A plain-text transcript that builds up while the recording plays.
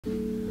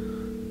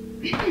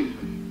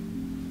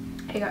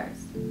Hey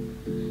guys,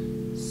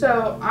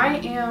 so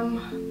I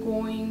am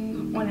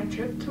going on a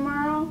trip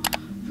tomorrow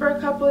for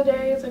a couple of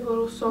days, like a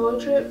little solo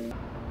trip.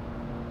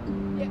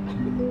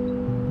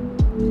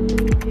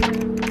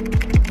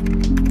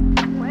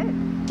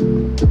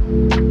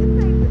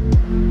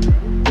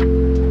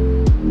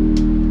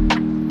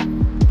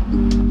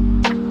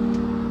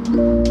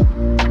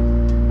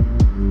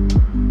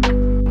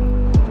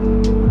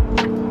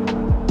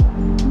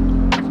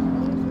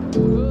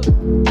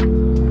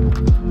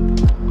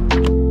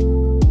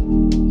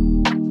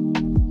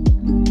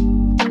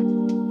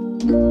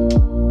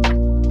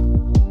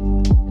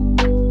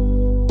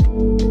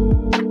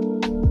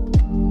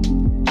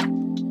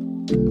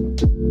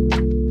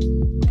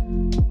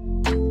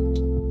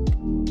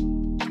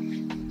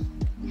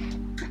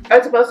 I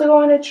was supposed to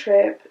go on a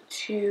trip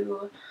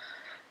to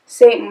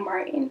St.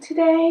 Martin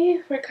today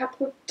for a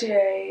couple of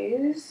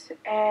days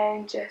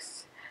and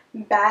just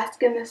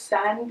bask in the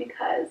sun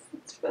because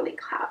it's really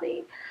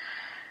cloudy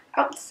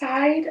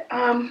outside.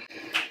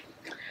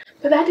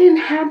 But that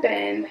didn't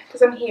happen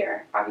because I'm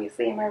here,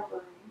 obviously, in my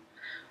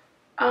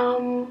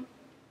room.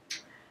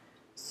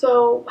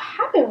 So what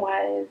happened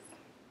was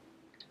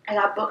I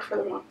got booked for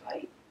the wrong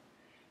flight.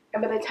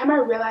 And by the time I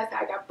realized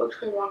that I got booked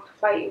for the wrong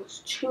flight, it was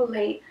too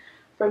late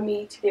for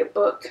me to get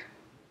booked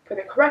for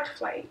the correct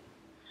flight.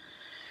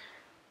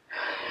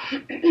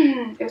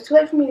 It was too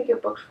late for me to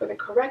get booked for the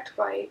correct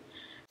flight.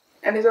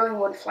 And there's only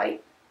one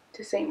flight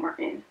to St.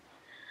 Martin,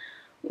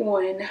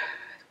 one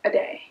a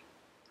day.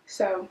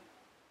 So,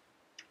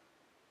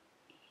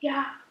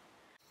 yeah,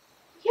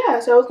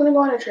 so I was going to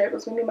go on a trip. It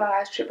was going to be my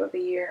last trip of the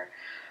year,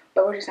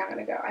 but we're just not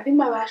going to go. I think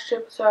my last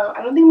trip, so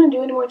I don't think I'm going to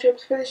do any more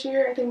trips for this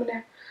year. I think I'm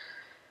going to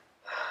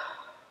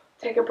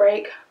take a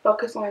break,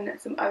 focus on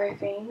some other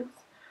things.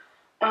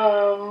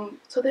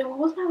 So then what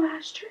was my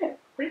last trip?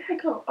 Where did I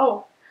go?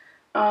 Oh,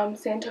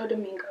 Santo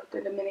Domingo,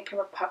 the Dominican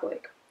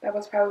Republic. That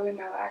was probably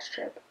my last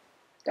trip.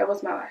 That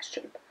was my last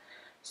trip.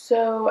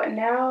 So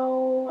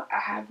now I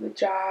have the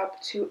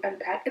job to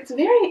unpack. It's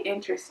very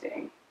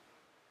interesting.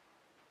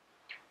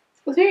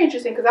 It's very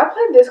interesting because I'll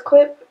play this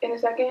clip in a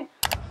second.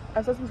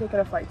 I'm supposed to be taking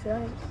a flight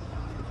tonight.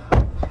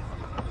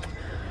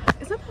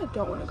 It's not that I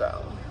don't want to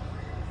go.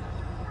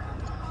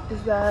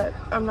 It's that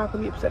I'm not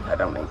going to be upset if I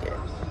don't make it.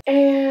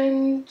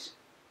 And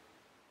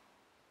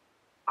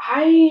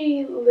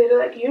I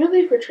literally, like,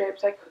 usually for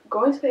trips, like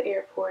going to the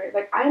airport,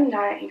 like I'm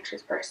not an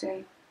anxious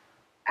person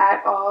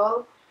at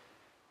all.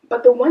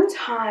 But the one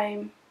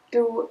time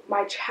through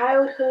my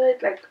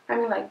childhood, like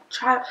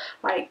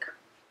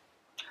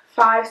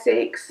 5,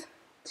 6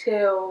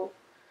 till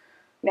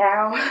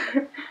now,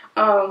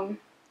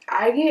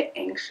 I get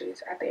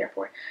anxious at the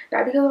airport.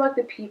 Not because of like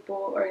the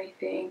people or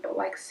anything, but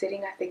like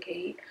sitting at the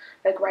gate,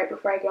 like right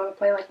before I get on the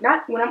plane. Like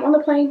not when I'm on the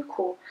plane,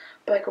 cool,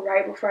 but like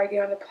right before I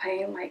get on the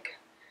plane, like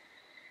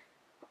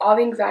all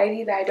the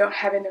anxiety that I don't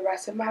have in the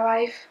rest of my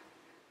life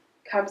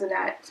comes in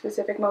that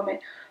specific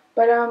moment.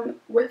 But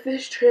with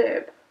this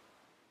trip,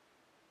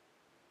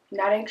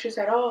 not anxious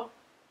at all.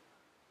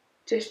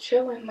 Just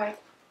chilling. Like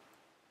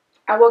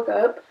I woke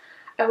up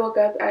at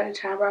a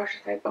time where I was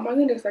just like, oh my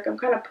goodness, like I'm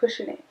kind of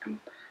pushing it.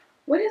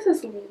 What is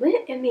this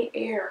lit in the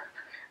air?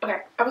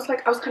 Okay, I was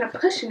kind of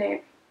pushing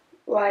it.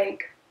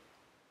 Like,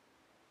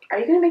 are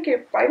you gonna make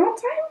your flight on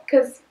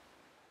time?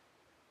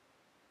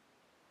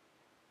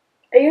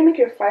 Are you gonna make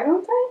your flight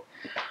on time?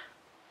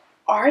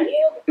 Are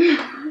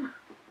you?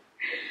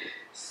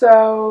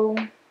 So,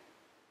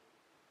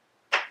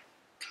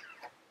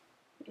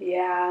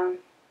 yeah,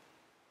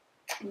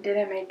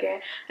 didn't make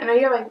it. I know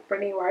you're like,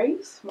 Brittany, why are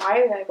you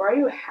smiling? Like, why are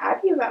you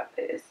happy about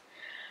this?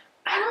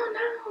 I don't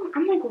know.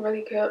 I'm like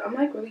really good. I'm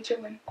like really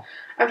chilling.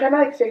 I'm trying to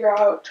like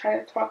try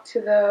to talk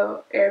to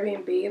the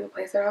Airbnb, the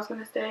place that I was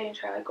gonna stay, and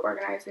try to like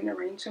organize and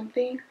arrange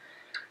something.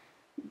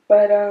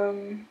 But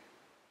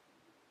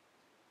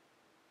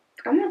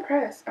I'm not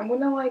pressed. I'm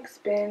gonna like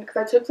spend, because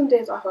I took some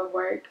days off of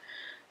work,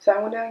 so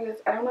I'm gonna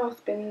just, I don't know,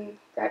 spend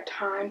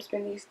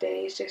these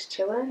days just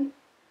chilling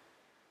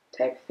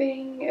type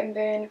thing. And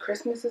then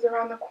Christmas is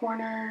around the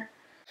corner.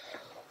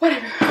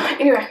 Whatever.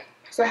 Anyway,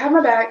 so I have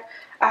my bag.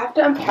 I have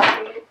to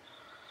unpack it.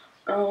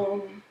 I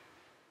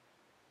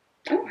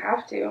don't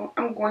have to.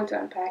 I'm going to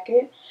unpack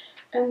it.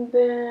 And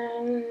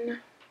then,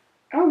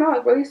 I don't know,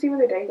 like really see where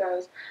the day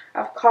goes. I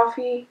have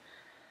coffee,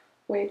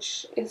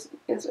 which is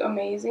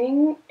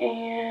amazing.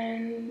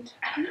 And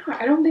I don't know.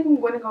 I don't think I'm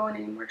going to go on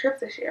any more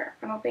trips this year.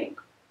 I don't think.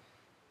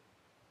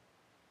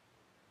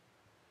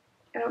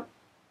 I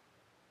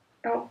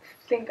don't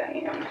think I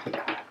am.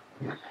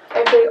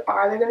 If they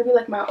are, they're going to be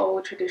like my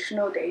old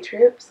traditional day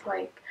trips.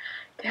 Like,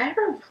 did I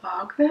ever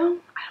vlog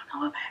them? I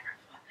don't know if I ever.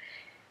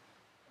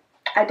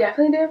 I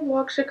definitely did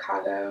vlog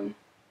Chicago.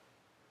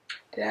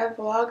 Did I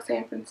vlog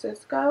San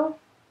Francisco?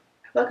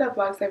 I feel like I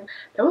vlogged San Francisco.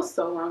 That was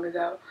so long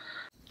ago.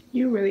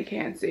 You really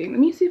can't see. Let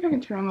me see if I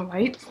can turn on the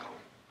lights.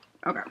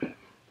 Okay.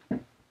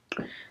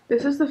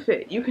 This is the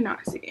fit. You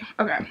cannot see.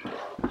 Okay.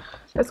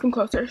 Let's come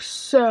closer.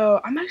 So,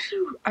 I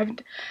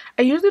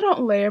usually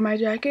don't layer my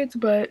jackets,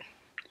 but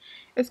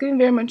It's getting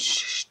very much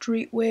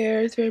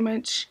streetwear. It's very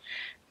much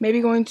maybe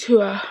going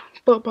to a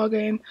football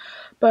game,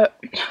 but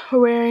we're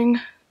wearing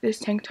this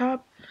tank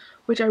top,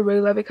 which I really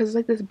love it because it's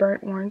like this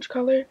burnt orange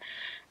color,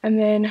 and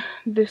then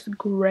this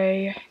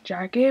gray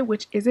jacket,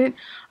 which isn't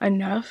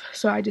enough,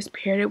 so I just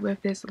paired it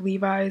with this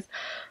Levi's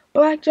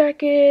black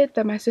jacket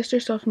that my sister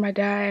stole from my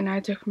dad and I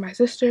took from my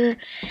sister,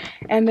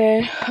 and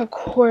then of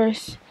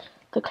course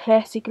the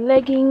classic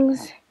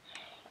leggings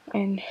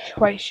and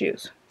white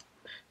shoes.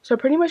 So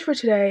pretty much for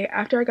today,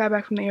 after I got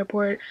back from the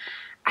airport,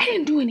 I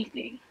didn't do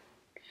anything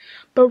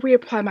but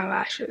reapply my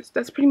lashes.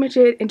 That's pretty much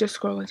it, and just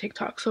scroll on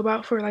TikTok. So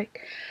about for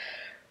like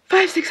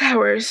 5-6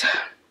 hours.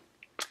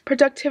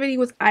 Productivity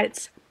was at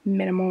its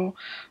minimal,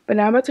 but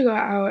now I'm about to go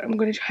out. We're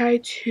gonna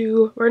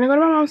go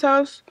to my mom's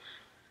house,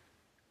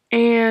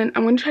 and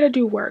I'm gonna try to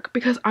do work,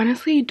 because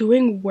honestly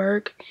doing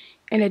work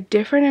in a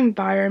different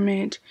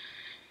environment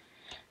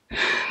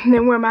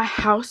than where my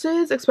house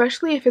is,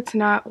 especially if it's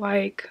not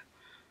like,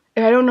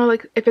 if I don't know,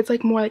 like if it's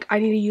like more like I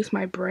need to use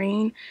my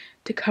brain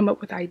to come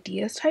up with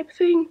ideas type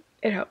thing,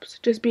 it helps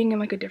just being in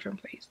like a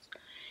different place,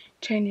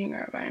 changing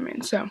our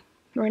environment. So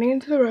we're gonna get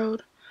into the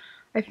road.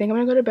 I think I'm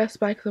gonna go to Best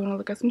Buy because I want to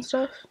look at some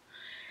stuff,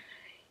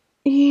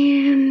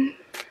 and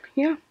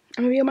yeah,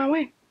 I'm gonna be on my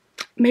way.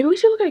 Maybe we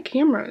should look at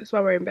cameras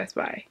while we're in Best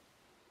Buy.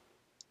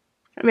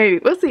 Maybe.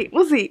 We'll see.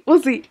 We'll see.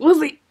 We'll see. We'll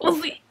see.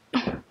 We'll see.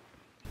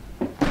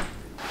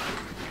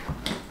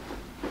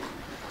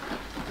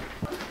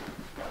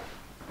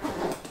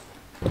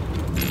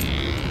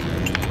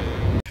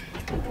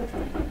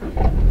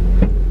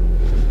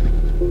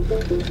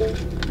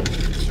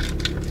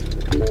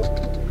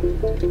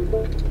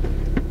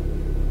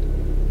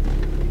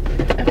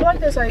 I feel like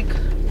there's like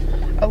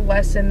a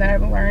lesson that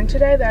I've learned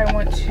today that I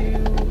want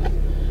to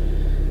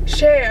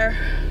share.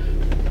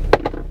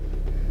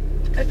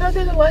 I feel like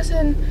there's a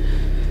lesson.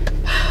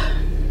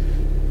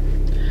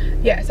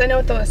 Yes, I know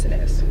what the lesson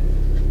is.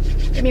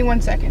 Give me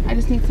 1 second. I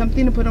just need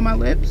something to put on my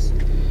lips.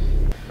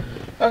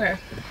 Okay.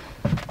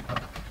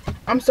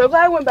 I'm so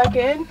glad I went back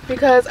in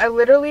because I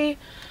literally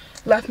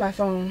left my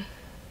phone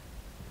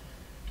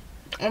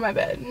on my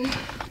bed.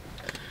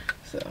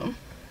 So,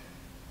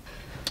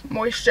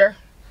 moisture.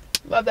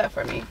 Love that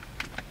for me.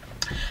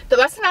 The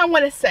lesson I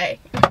want to say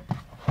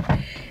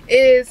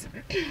is,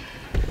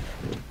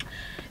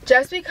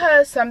 just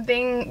because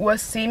something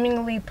was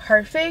seemingly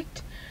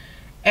perfect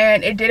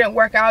and it didn't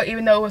work out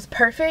even though it was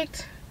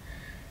perfect,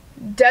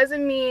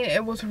 doesn't mean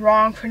it was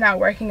wrong for not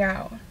working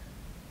out,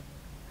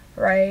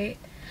 right?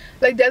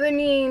 Like, doesn't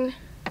mean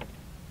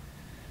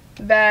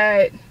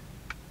that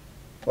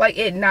like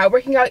it not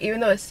working out even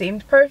though it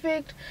seemed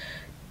perfect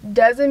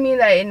doesn't mean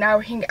that it not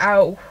working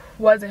out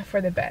wasn't for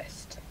the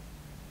best.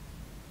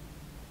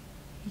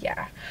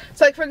 Yeah,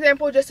 so like for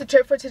example, just a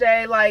trip for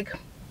today, like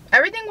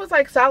everything was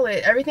like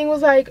solid, everything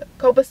was like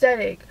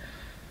copacetic,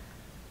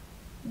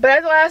 but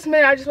at the last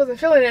minute I just wasn't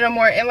feeling it no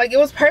more, and like it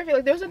was perfect.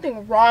 Like there was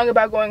nothing wrong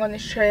about going on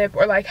this trip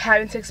or like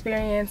having to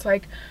experience,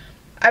 like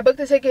I booked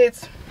the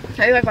tickets I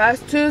think like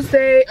last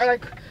Tuesday, or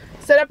like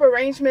set up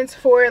arrangements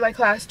for it like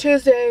last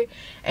Tuesday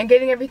and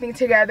getting everything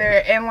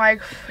together, and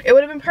like it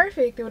would have been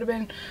perfect. It would have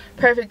been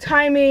perfect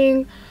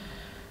timing.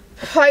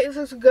 Flights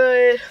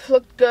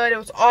looked good, it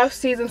was off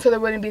season, so there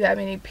wouldn't be that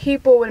many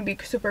people, wouldn't be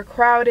super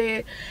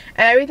crowded,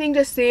 and everything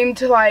just seemed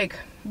to like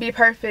be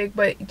perfect.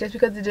 But just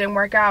because it didn't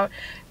work out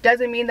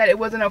doesn't mean that it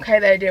wasn't okay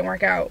that it didn't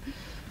work out.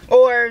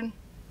 Or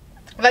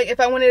like if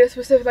I wanted a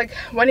specific, like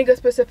wanting a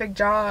specific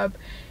job,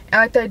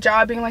 and like that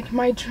job being like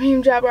my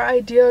dream job or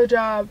ideal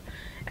job,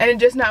 and it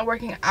just not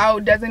working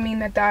out, doesn't mean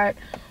that that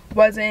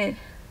wasn't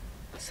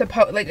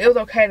supposed, like it was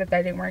okay that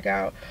that didn't work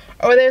out.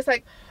 Or there's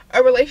like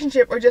a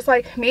relationship, or just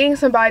like meeting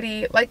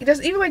somebody, like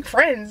just even like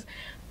friends,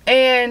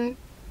 and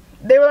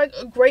they were like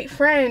a great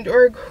friend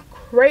or a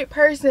great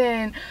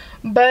person,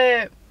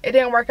 but it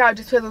didn't work out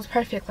just because it was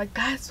perfect. Like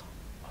that's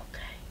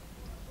okay.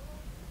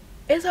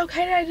 It's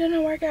okay that it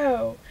didn't work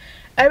out.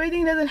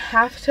 Everything doesn't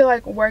have to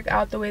like work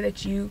out the way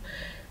that you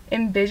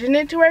envision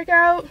it to work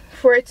out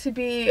for it to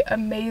be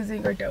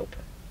amazing or dope.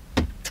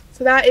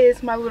 So that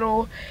is my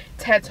little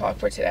TED talk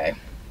for today.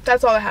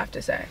 That's all I have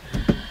to say.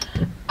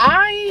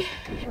 I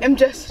am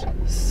just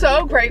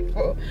so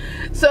grateful.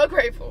 So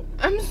grateful.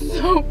 I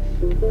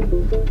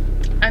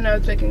know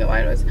it's making a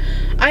lot of noise.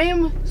 I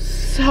am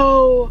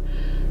so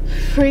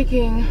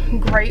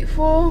freaking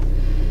grateful.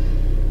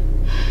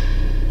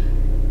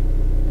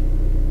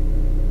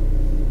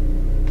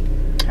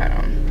 Hold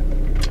on.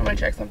 I'm gonna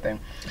check something.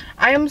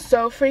 I am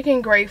so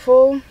freaking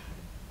grateful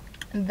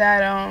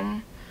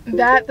that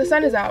that the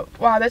sun is out.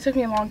 Wow, that took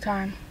me a long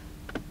time.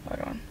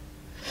 Hold on.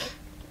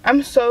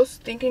 I'm so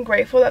stinking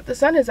grateful that the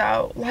sun is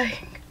out.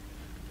 Like,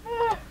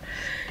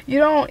 you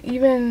don't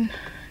even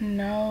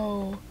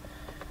know.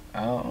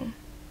 Oh.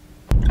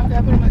 Okay,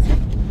 I'll put it in my seat.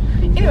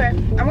 Anyway,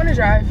 I'm gonna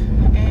drive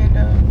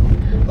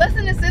and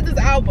listen to SZA's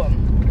album.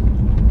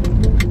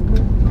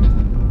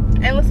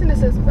 And listen to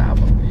SZA's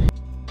album.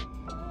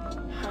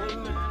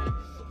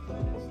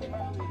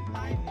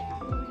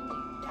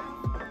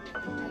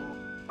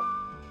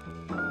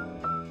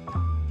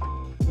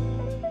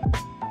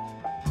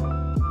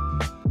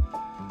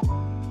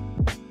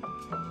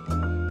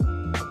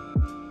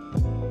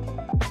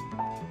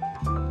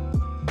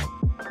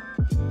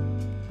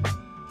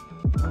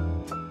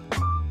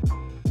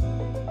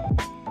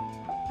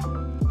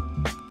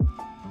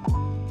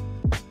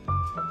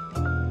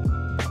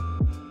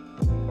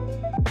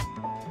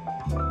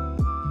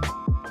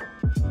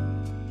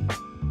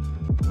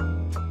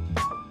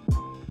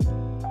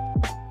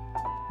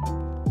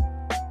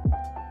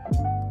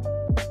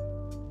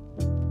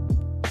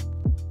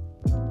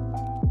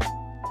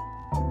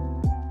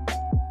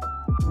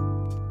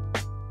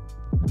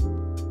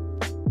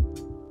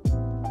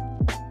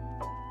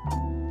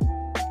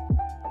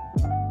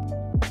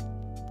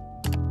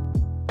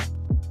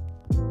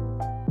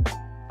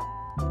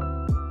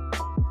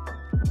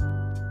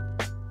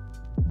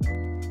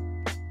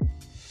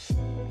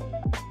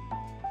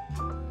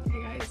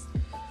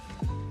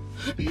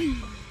 I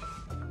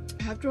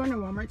have to run to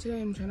Walmart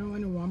today. I'm trying to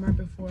run to Walmart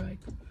before like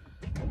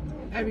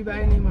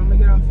everybody and their mama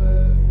get off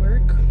of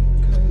work. Cause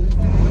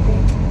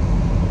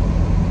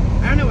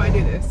I don't know why I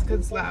do this because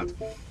it's loud.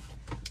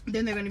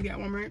 Then they're gonna be at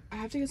Walmart. I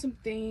have to get some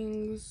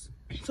things.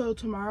 So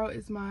tomorrow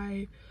is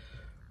my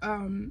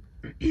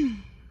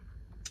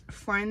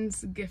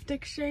friends gift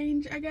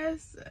exchange, I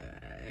guess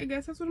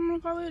that's what I'm gonna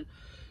call it.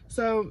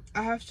 So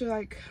I have to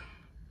like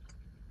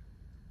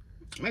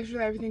make sure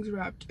that everything's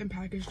wrapped and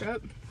packaged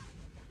up.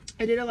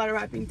 I did a lot of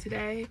wrapping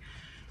today,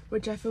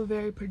 which I feel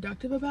very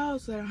productive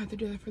about, so I don't have to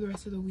do that for the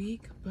rest of the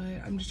week.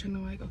 But I'm just trying to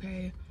like,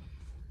 okay,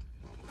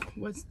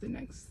 what's the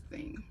next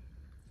thing?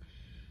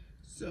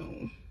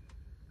 So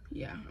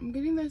yeah, I'm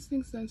getting those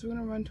things done, so we're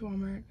gonna run to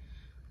Walmart.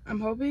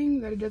 I'm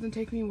hoping that it doesn't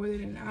take me more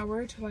than an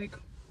hour to like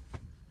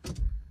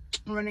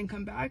run and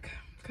come back,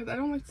 because I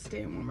don't like to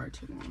stay in Walmart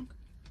too long.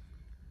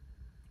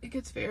 It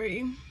gets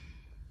very,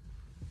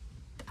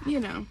 you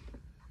know,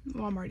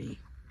 Walmart-y.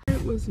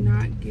 It was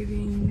not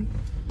giving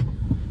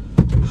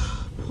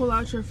pull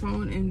out your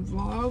phone and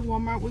vlog.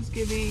 Walmart was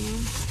giving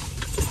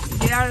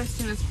get out as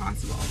soon as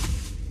possible.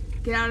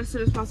 Get out as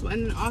soon as possible.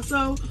 And then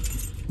also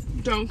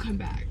don't come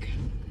back.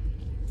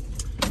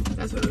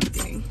 That's what I was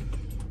getting.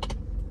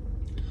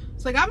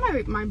 So I got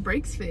my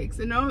brakes fixed.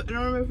 And I don't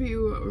remember if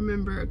you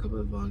remember a couple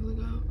of vlogs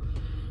ago.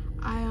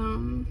 I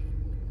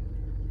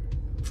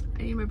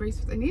need my brakes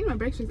fixed. I need my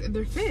brakes fixed and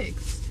they're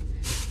fixed.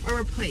 Or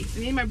replaced.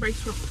 I need my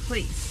brakes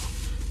replaced.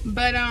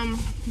 But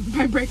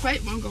my brake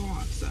light won't go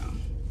off, so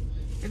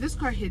if this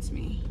car hits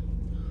me,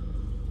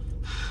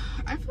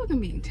 I feel like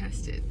I'm being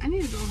tested. I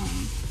need to go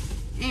home.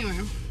 Anyway,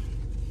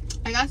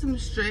 I got some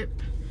strip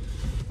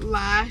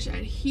lash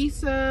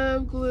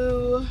adhesive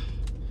glue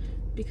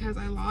because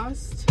I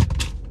lost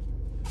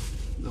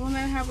the one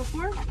that I had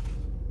before.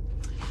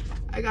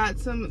 I got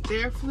some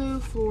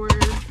Theraflu for,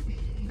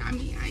 not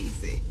me, I ain't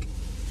sick.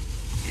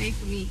 It ain't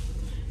for me.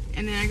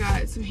 And then I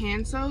got some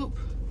hand soap.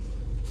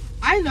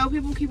 I know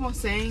people keep on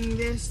saying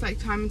this like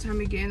time and time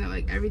again that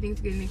like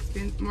everything's getting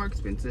more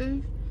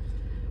expensive.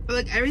 But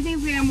like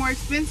everything's getting more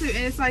expensive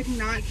and it's like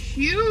not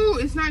cute.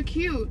 It's not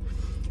cute.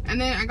 And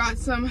then I got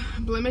some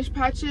blemish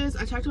patches.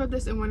 I talked about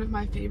this in one of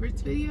my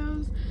favorites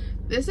videos.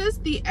 This is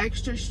the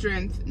extra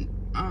strength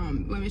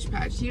blemish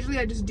patch. Usually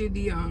I just do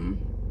the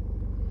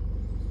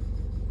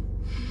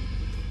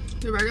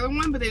regular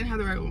one, but they didn't have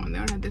the regular one. They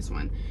don't have this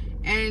one.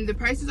 And the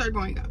prices are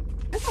going up.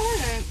 That's all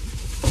right.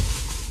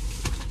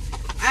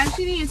 I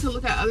actually needed to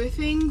look at other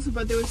things,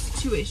 but there was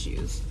 2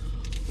 issues.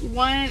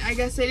 One, I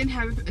guess they didn't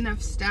have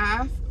enough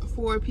staff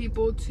for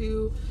people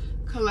to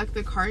collect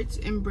the carts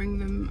and bring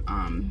them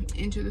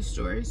into the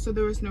stores. So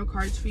there was no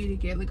carts for you to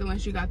get, like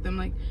unless you got them,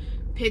 like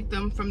picked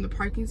them from the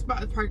parking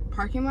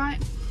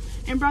lot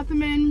and brought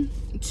them in.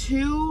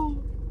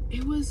 2,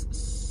 it was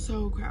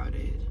so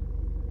crowded.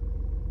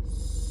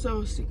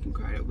 So stinking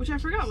crowded, which I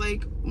forgot.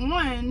 Like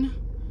 1,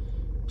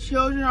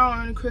 children are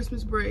on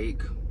Christmas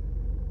break.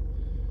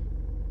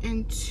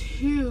 And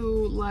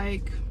 2,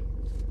 like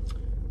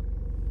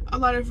a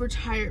lot of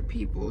retired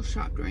people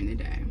shop during the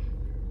day.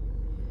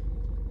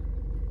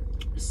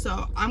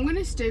 So I'm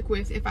gonna stick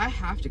with, if I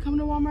have to come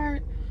to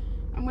Walmart,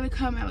 I'm gonna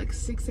come at like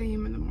 6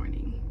 a.m. in the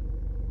morning.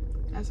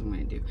 That's what I'm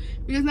gonna do.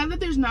 Because not that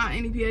there's not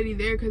anybody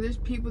there, because there's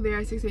people there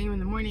at 6 a.m. in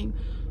the morning,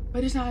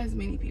 but it's not as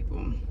many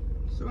people.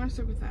 So we're gonna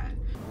stick with that.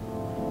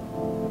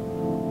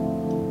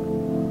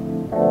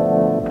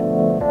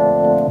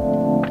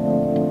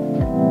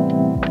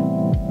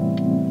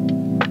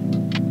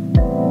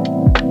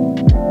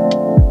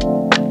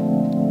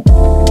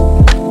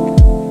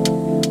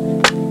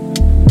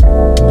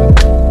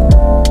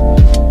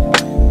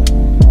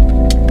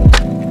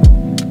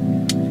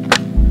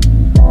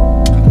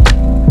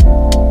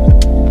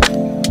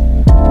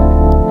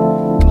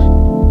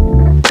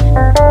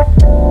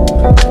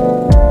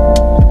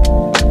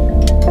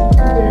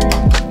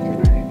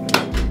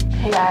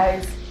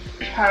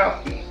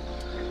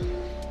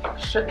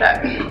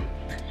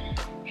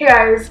 Hey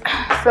guys,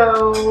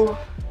 so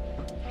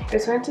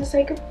just wanted to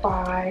say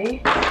goodbye.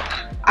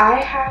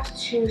 I have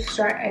to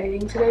start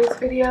editing today's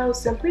video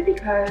simply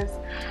because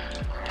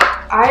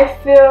I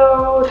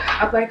filled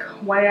up like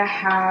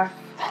 1.5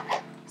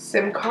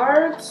 SIM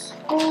cards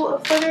full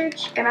of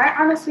footage, and I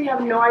honestly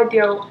have no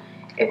idea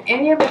if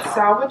any of it's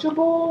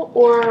salvageable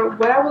or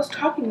what I was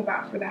talking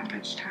about for that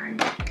much time.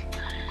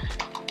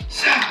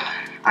 So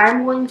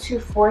I'm going to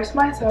force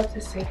myself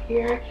to sit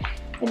here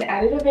and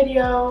edit a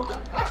video.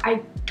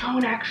 I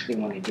don't actually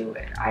want to do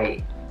it.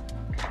 I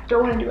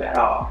don't want to do it at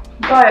all.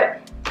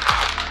 But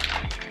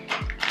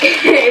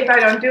if I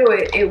don't do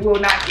it, it will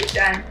not get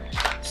done.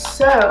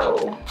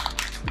 So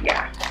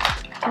yeah,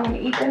 I'm gonna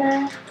eat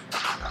dinner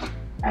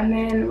and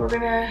then we're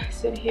gonna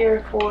sit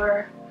here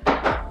for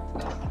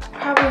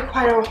probably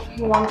quite a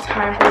long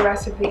time for the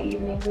rest of the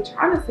evening, which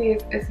honestly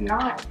is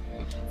not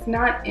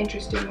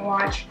interesting to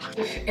watch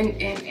and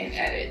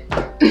edit.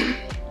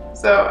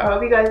 So I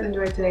hope you guys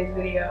enjoyed today's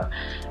video.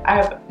 I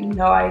have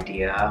no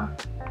idea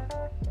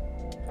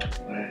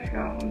what I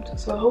filmed.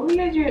 So hopefully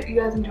you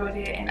guys enjoyed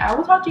it, and I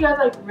will talk to you guys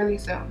like really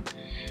soon.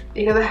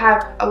 because I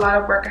have a lot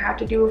of work I have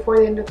to do before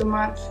the end of the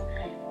month,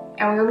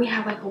 and we only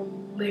have like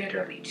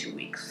literally 2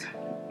 weeks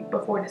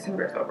before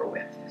December is over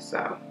with.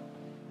 So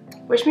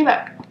wish me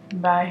luck.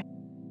 Bye.